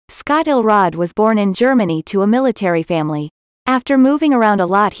Scott Elrod was born in Germany to a military family. After moving around a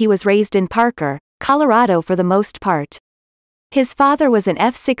lot, he was raised in Parker, Colorado for the most part. His father was an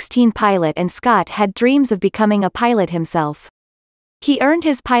F-16 pilot and Scott had dreams of becoming a pilot himself. He earned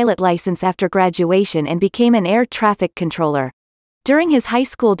his pilot license after graduation and became an air traffic controller. During his high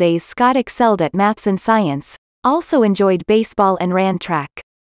school days, Scott excelled at maths and science, also enjoyed baseball and ran track.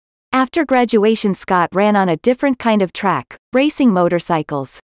 After graduation, Scott ran on a different kind of track, racing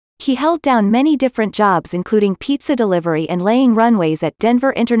motorcycles. He held down many different jobs including pizza delivery and laying runways at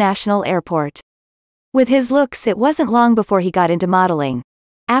Denver International Airport. With his looks, it wasn't long before he got into modeling.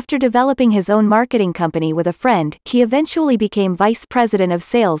 After developing his own marketing company with a friend, he eventually became vice president of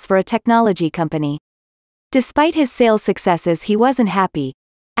sales for a technology company. Despite his sales successes, he wasn't happy.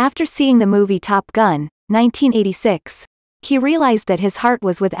 After seeing the movie Top Gun, 1986, he realized that his heart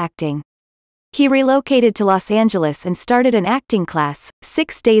was with acting. He relocated to Los Angeles and started an acting class,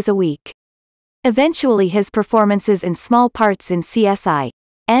 6 days a week. Eventually, his performances in small parts in CSI,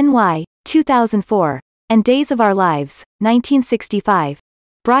 NY, 2004, and Days of Our Lives, 1965,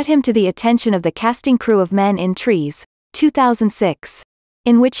 brought him to the attention of the casting crew of Men in Trees, 2006,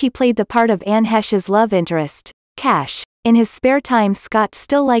 in which he played the part of Anne Heche's love interest, Cash. In his spare time, Scott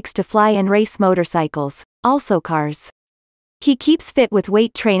still likes to fly and race motorcycles, also cars. He keeps fit with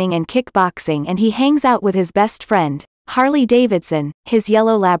weight training and kickboxing, and he hangs out with his best friend, Harley Davidson, his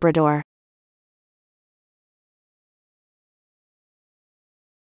yellow Labrador.